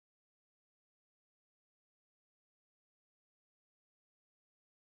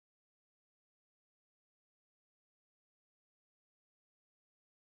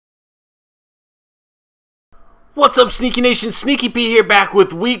What's up, Sneaky Nation? Sneaky P here, back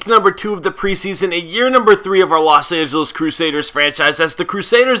with week number 2 of the preseason and year number 3 of our Los Angeles Crusaders franchise, as the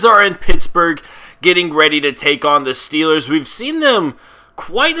Crusaders are in Pittsburgh getting ready to take on the Steelers. We've seen them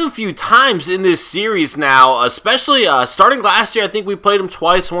quite a few times in this series now, especially starting last year. I think we played them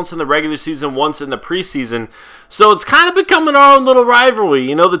twice, once in the regular season, once in the preseason. So it's kind of becoming our own little rivalry.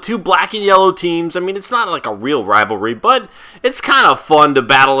 You know, the two black and yellow teams. I mean, it's not like a real rivalry, but it's kind of fun to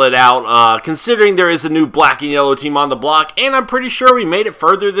battle it out, considering there is a new black and yellow team on the block, and I'm pretty sure we made it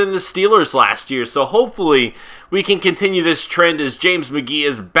further than the Steelers last year. So hopefully we can continue this trend as James McGee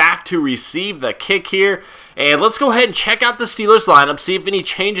is back to receive the kick here. And let's go ahead and check out the Steelers lineup, see if any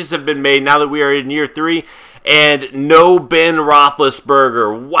changes have been made now that we are in year 3. And no Ben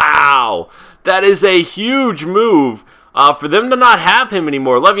Roethlisberger. Wow, that is a huge move for them to not have him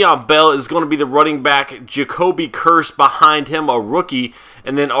anymore. Le'Veon Bell is going to be the running back. Jacoby Curse behind him, a rookie.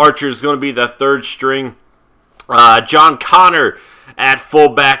 And then Archer is going to be the third string. John Connor at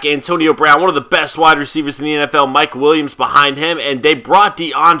fullback. Antonio Brown, one of the best wide receivers in the NFL. Mike Williams behind him. And they brought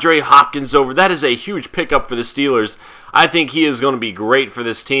DeAndre Hopkins over. That is a huge pickup for the Steelers. I think he is going to be great for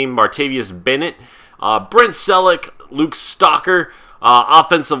this team. Martavius Bennett. Brent Selleck, Luke Stalker,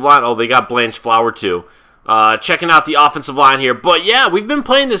 offensive line. Oh, they got Blanche Flower too. Checking out the offensive line here. But yeah, we've been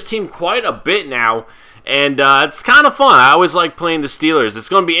playing this team quite a bit now, and it's kind of fun. I always like playing the Steelers. It's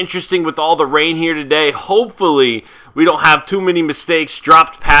going to be interesting with all the rain here today. Hopefully, we don't have too many mistakes,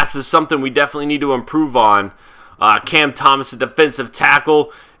 dropped passes, something we definitely need to improve on. Cam Thomas, a defensive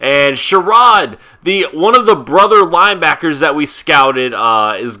tackle, and Sherrod, one of the brother linebackers that we scouted,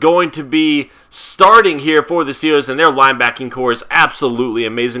 is going to be starting here for the Steelers, and their linebacking core is absolutely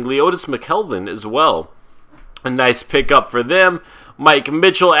amazing. Otis McKelvin as well. A nice pickup for them. Mike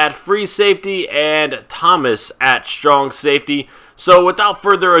Mitchell at free safety and Thomas at strong safety. So without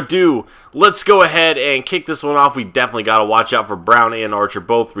further ado, let's go ahead and kick this one off. We definitely got to watch out for Brown and Archer,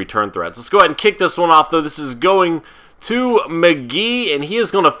 both return threats. Let's go ahead and kick this one off, though. This is going to McGee, and he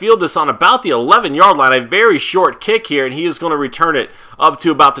is going to field this on about the 11-yard line. A very short kick here, and he is going to return it up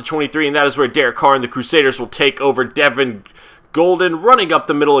to about the 23, and that is where Derek Carr and the Crusaders will take over. Devin Golden running up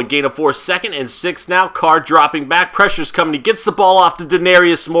the middle, a gain of 4, 2nd and 6 now. Carr dropping back, pressure's coming. He gets the ball off to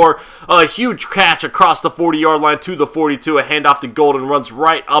Denarius Moore. A huge catch across the 40-yard line to the 42. A handoff to Golden, runs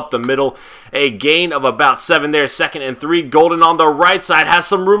right up the middle. A gain of about 7 there, 2nd and 3. Golden on the right side has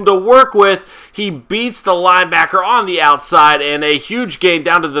some room to work with. He beats the linebacker on the outside, and a huge gain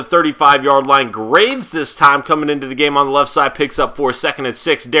down to the 35-yard line. Graves this time coming into the game on the left side, picks up 4, 2nd and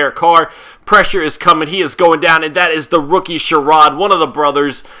 6. Derek Carr, pressure is coming. He is going down, and that is the rookie Sherrod, one of the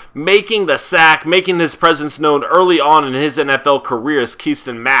brothers, making the sack, making his presence known early on in his NFL career as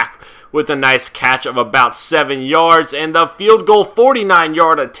Keaston Mack with a nice catch of about 7 yards. And the field goal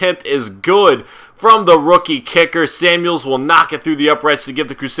 49-yard attempt is good from the rookie kicker. Samuels will knock it through the uprights to give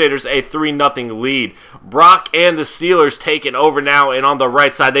the Crusaders a 3-0 lead. Brock and the Steelers taking over now, and on the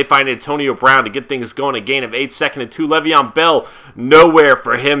right side they find Antonio Brown to get things going. A gain of 8, 2nd and 2. Le'Veon Bell, nowhere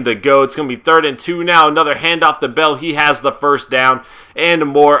for him to go. It's going to be 3rd and 2 now. Another handoff to Bell. He has the first down and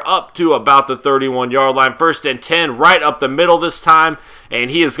more up to about the 31-yard line. 1st and 10 right up the middle this time, and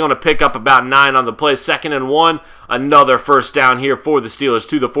he is going to pick up about 9 on the play. 2nd and 1. Another first down here for the Steelers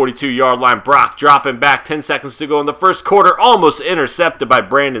to the 42-yard line. Brock dropping back, 10 seconds to go in the first quarter. Almost intercepted by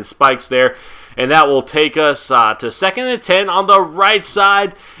Brandon Spikes there. And that will take us to 2nd and 10 on the right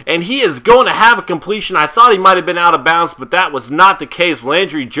side. And he is going to have a completion. I thought he might have been out of bounds, but that was not the case.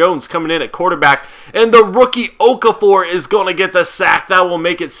 Landry Jones coming in at quarterback. And the rookie Okafor is going to get the sack. That will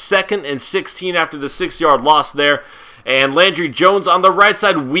make it 2nd and 16 after the 6-yard loss there. And Landry Jones on the right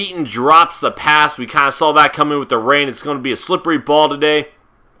side. Wheaton drops the pass. We kind of saw that coming with the rain. It's going to be a slippery ball today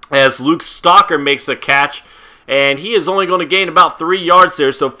as Luke Stalker makes a catch. And he is only going to gain about 3 yards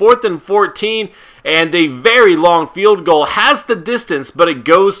there. So 4th and 14, and a very long field goal. Has the distance, but it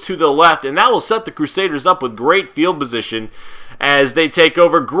goes to the left. And that will set the Crusaders up with great field position as they take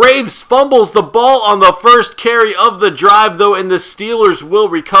over. Graves fumbles the ball on the first carry of the drive, though, and the Steelers will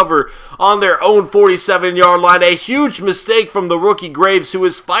recover on their own 47-yard line. A huge mistake from the rookie Graves, who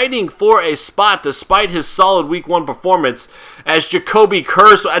is fighting for a spot despite his solid Week 1 performance, as Jacoby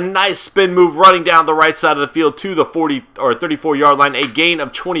Curse, a nice spin move running down the right side of the field to the 40 or 34-yard line. A gain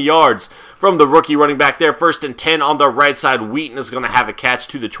of 20 yards from the rookie running back there. 1st and 10 on the right side. Wheaton is going to have a catch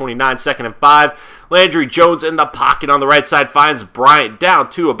to the 29, 2nd and 5. Landry Jones in the pocket on the right side finds Bryant down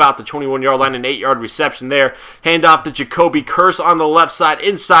to about the 21-yard line. An 8-yard reception there. Handoff to Jacoby Curse on the left side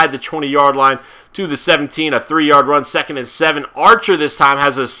inside the 20-yard line to the 17, a 3-yard run, 2nd and 7. Archer this time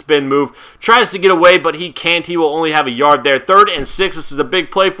has a spin move, tries to get away, but he can't. He will only have a yard there. 3rd and 6, this is a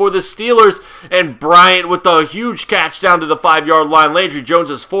big play for the Steelers, and Bryant with a huge catch down to the 5-yard line. Landry Jones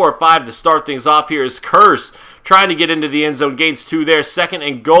is 4 or 5 to start things off here. Is Curse trying to get into the end zone, gains 2 there. 2nd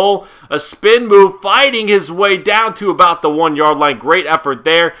and goal, a spin move, fighting his way down to about the 1-yard line. Great effort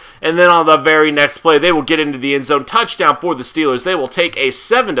there. And then on the very next play, they will get into the end zone. Touchdown for the Steelers. They will take a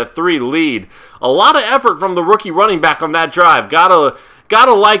 7-3 lead. A lot of effort from the rookie running back on that drive.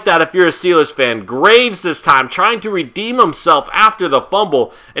 Gotta like that if you're a Steelers fan. Graves this time trying to redeem himself after the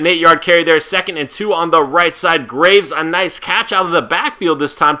fumble. An 8-yard carry there. 2nd and 2 on the right side. Graves, a nice catch out of the backfield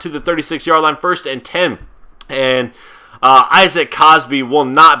this time to the 36-yard line. 1st and 10. And Isaac Cosby will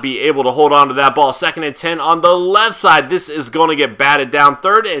not be able to hold on to that ball. 2nd and 10 on the left side. This is going to get batted down.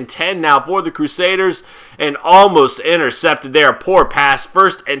 3rd and 10 now for the Crusaders. And almost intercepted there. Poor pass.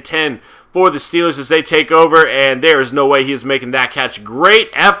 1st and 10 for the Steelers as they take over. And there is no way he is making that catch. Great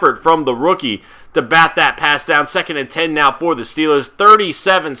effort from the rookie to bat that pass down. 2nd and 10 now for the Steelers.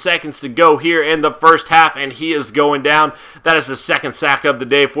 37 seconds to go here in the first half, and he is going down. That is the 2nd sack of the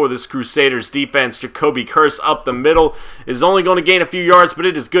day for this Crusaders defense. Jacoby Curse up the middle is only going to gain a few yards, but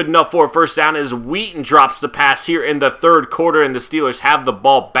it is good enough for a first down as Wheaton drops the pass here in the 3rd quarter, and the Steelers have the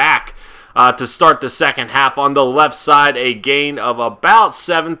ball back to start the second half. On the left side, a gain of about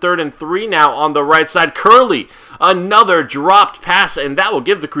 7. 3rd and 3 now on the right side. Curley, another dropped pass, and that will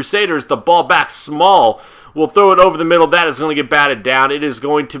give the Crusaders the ball back. Small will throw it over the middle. That is going to get batted down. It is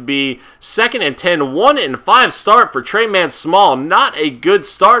going to be 2nd and 10. 1 and 5 start for Trayman Small. Not a good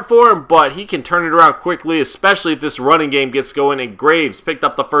start for him, but he can turn it around quickly, especially if this running game gets going. And Graves picked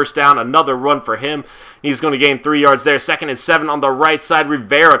up the first down. Another run for him. He's going to gain 3 yards there. 2nd and 7 on the right side.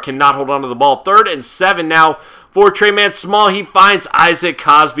 Rivera cannot hold on to the ball. 3rd and 7 now for Trayman Small. He finds Isaac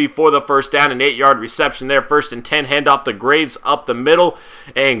Cosby for the first down. An 8-yard reception there. 1st and 10. Handoff to Graves up the middle.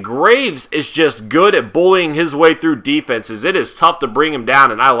 And Graves is just good at bullying his way through defenses. It is tough to bring him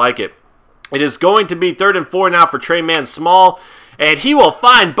down, and I like it. It is going to be 3rd and 4 now for Trayman Small. And he will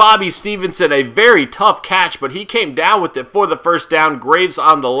find Bobby Stevenson, a very tough catch, but he came down with it for the first down. Graves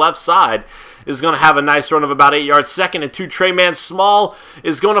on the left side is going to have a nice run of about 8 yards. 2nd and 2, Trayman Small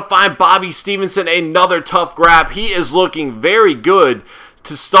is going to find Bobby Stevenson, another tough grab. He is looking very good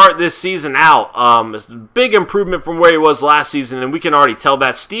to start this season out. It's a big improvement from where he was last season, and we can already tell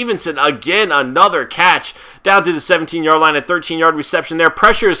that. Stevenson, again, another catch down to the 17-yard line. A 13-yard reception there.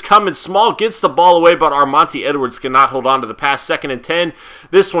 Pressure is coming. Small gets the ball away, but Armonte Edwards cannot hold on to the pass. 2nd and 10.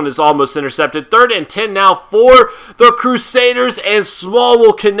 This one is almost intercepted. 3rd and 10 now for the Crusaders, and Small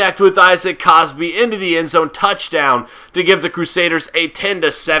will connect with Isaac Cosby into the end zone. Touchdown to give the Crusaders a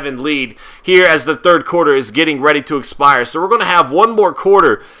 10-7 lead here as the 3rd quarter is getting ready to expire. So we're going to have one more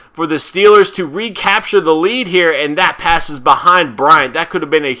quarter for the Steelers to recapture the lead here, and that passes behind Bryant. That could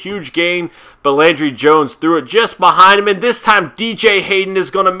have been a huge gain, but Landry Jones threw it just behind him, and this time DJ Hayden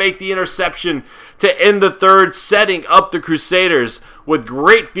is going to make the interception to end the 3rd, setting up the Crusaders with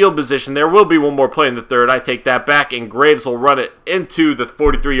great field position. There will be one more play in the 3rd. I take that back, and Graves will run it into the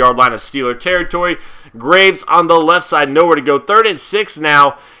 43-yard line of Steeler territory. Graves on the left side, nowhere to go. 3rd and 6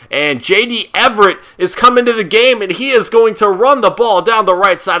 now, and J.D. Everett is coming to the game, and he is going to run the ball down the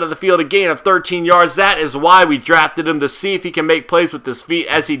right side of the field, a gain of 13 yards. That is why we drafted him, to see if he can make plays with his feet,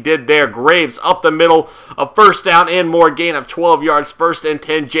 as he did there. Graves up the middle, a first down and more, gain of 12 yards. 1st and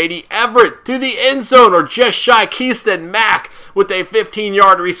 10. J.D. Everett to the end zone, or just shy. Keaston Mack with a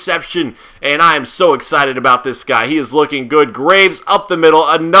 15-yard reception, and I am so excited about this guy. He is looking good. Graves up the middle,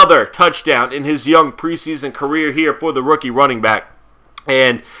 another touchdown in his young preseason career here for the rookie running back.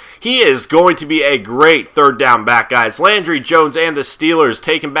 And he is going to be a great 3rd down back, guys. Landry Jones and the Steelers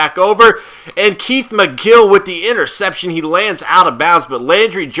taken back over, and Keith McGill with the interception. He lands out of bounds, but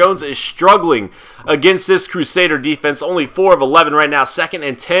Landry Jones is struggling against this Crusader defense. Only 4 of 11 right now. 2nd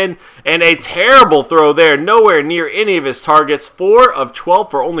and 10, and a terrible throw there. Nowhere near any of his targets. 4 of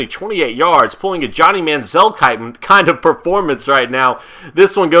 12 for only 28 yards. Pulling a Johnny Manziel kind of performance right now.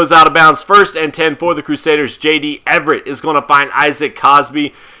 This one goes out of bounds. 1st and 10 for the Crusaders. J.D. Everett is going to find Isaac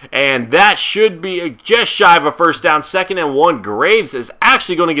Cosby, and that should be just shy of a first down. 2nd and 1. Graves is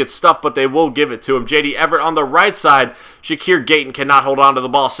actually going to get stuffed, but they will give it to him. J.D. Everett on the right side. Shakir Gayton cannot hold on to the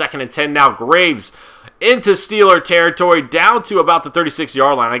ball. 2nd and 10 now. Graves into Steeler territory, down to about the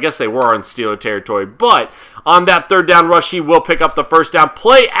 36-yard line. I guess they were in Steeler territory, but on that 3rd down rush, he will pick up the first down.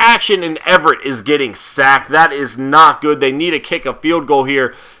 Play action, and Everett is getting sacked. That is not good. They need to kick a field goal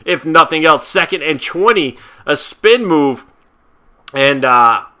here, if nothing else. 2nd and 20, a spin move, and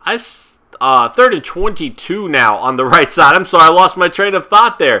third and 22 now on the right side. I'm sorry, I lost my train of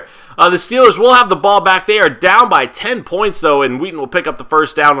thought there. The Steelers will have the ball back. They are down by 10 points, though, and Wheaton will pick up the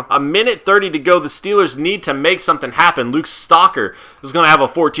first down. A minute 30 to go. The Steelers need to make something happen. Luke Stalker is going to have a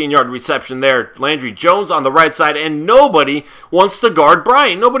 14-yard reception there. Landry Jones on the right side, and nobody wants to guard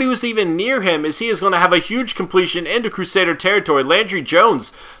Bryant. Nobody was even near him, as he is going to have a huge completion into Crusader territory. Landry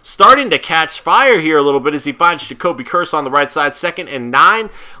Jones starting to catch fire here a little bit as he finds Jacoby Curse on the right side. 2nd and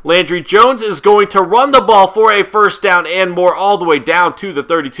 9. Landry Jones is going to run the ball for a first down and more all the way down to the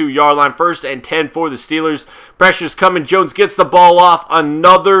 32-yard line. 1st and 10 for the Steelers. Pressure's coming. Jones gets the ball off.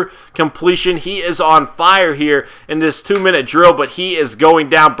 Another completion. He is on fire here in this 2-minute drill, but he is going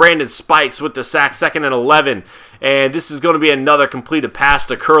down. Brandon Spikes with the sack. 2nd and 11. And this is going to be another completed pass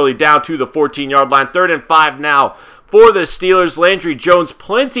to Curley down to the 14-yard line. 3rd and 5 now for the Steelers. Landry Jones,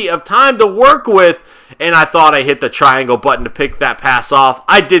 plenty of time to work with. And I thought I hit the triangle button to pick that pass off.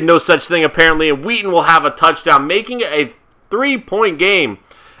 I did no such thing apparently. And Wheaton will have a touchdown, making it a 3-point game.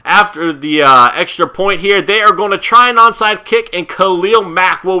 After the extra point here, they are going to try an onside kick, and Khalil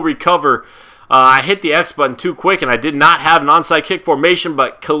Mack will recover. I hit the X button too quick, and I did not have an onside kick formation,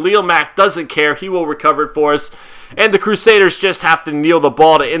 but Khalil Mack doesn't care. He will recover it for us. And the Crusaders just have to kneel the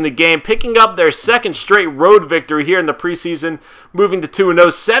ball to end the game, picking up their 2nd straight road victory here in the preseason, moving to 2-0.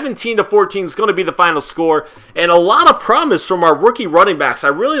 17-14 is going to be the final score, and a lot of promise from our rookie running backs. I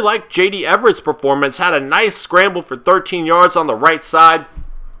really like J.D. Everett's performance. Had a nice scramble for 13 yards on the right side.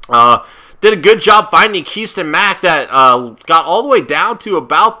 Did a good job finding Keyston Mack that got all the way down to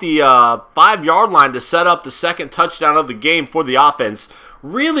about the 5-yard line to set up the 2nd touchdown of the game for the offense.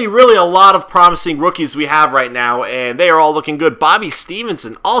 Really, really a lot of promising rookies we have right now, and they are all looking good. Bobby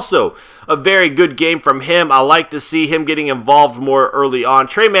Stevenson, also a very good game from him. I like to see him getting involved more early on.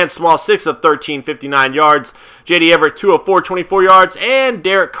 Trayman Small, 6 of 13, 59 yards. J.D. Everett, 2 of 4, 24 yards. And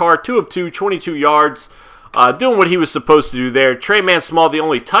Derek Carr, 2 of 2, 22 yards. Doing what he was supposed to do there. Trayman Small, the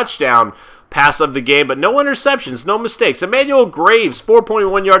only touchdown pass of the game, but no interceptions, no mistakes. Emmanuel Graves,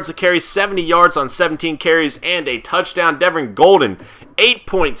 4.1 yards a carry, 70 yards on 17 carries, and a touchdown. Devin Golden,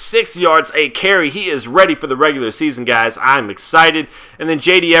 8.6 yards a carry. He is ready for the regular season, guys. I'm excited. And then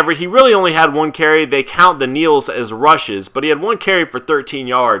J.D. Everett, he really only had 1 carry. They count the kneels as rushes, but he had 1 carry for 13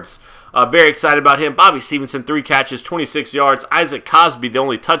 yards. Very excited about him. Bobby Stevenson, 3 catches, 26 yards. Isaac Cosby, the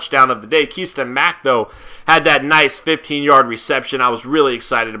only touchdown of the day. Keyston Mack, though, had that nice 15-yard reception. I was really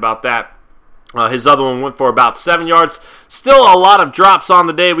excited about that. His other one went for about 7 yards. Still a lot of drops on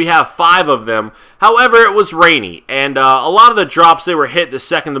the day. We have 5 of them. However, it was rainy, and a lot of the drops, they were hit the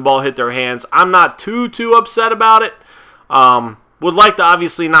second the ball hit their hands. I'm not too upset about it. Would like to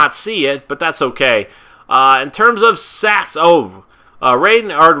obviously not see it, but that's okay. In terms of sacks,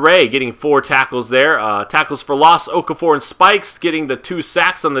 Ray getting 4 tackles there. Tackles for loss, Okafor and Spikes getting the 2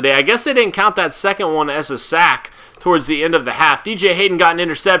 sacks on the day. I guess they didn't count that second one as a sack towards the end of the half. DJ Hayden got an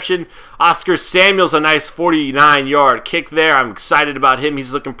interception. Oscar Samuel's a nice 49-yard kick there. I'm excited about him.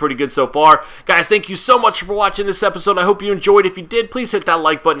 He's looking pretty good so far. Guys, thank you so much for watching this episode. I hope you enjoyed. If you did, please hit that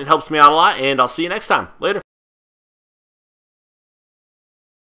like button. It helps me out a lot, and I'll see you next time. Later.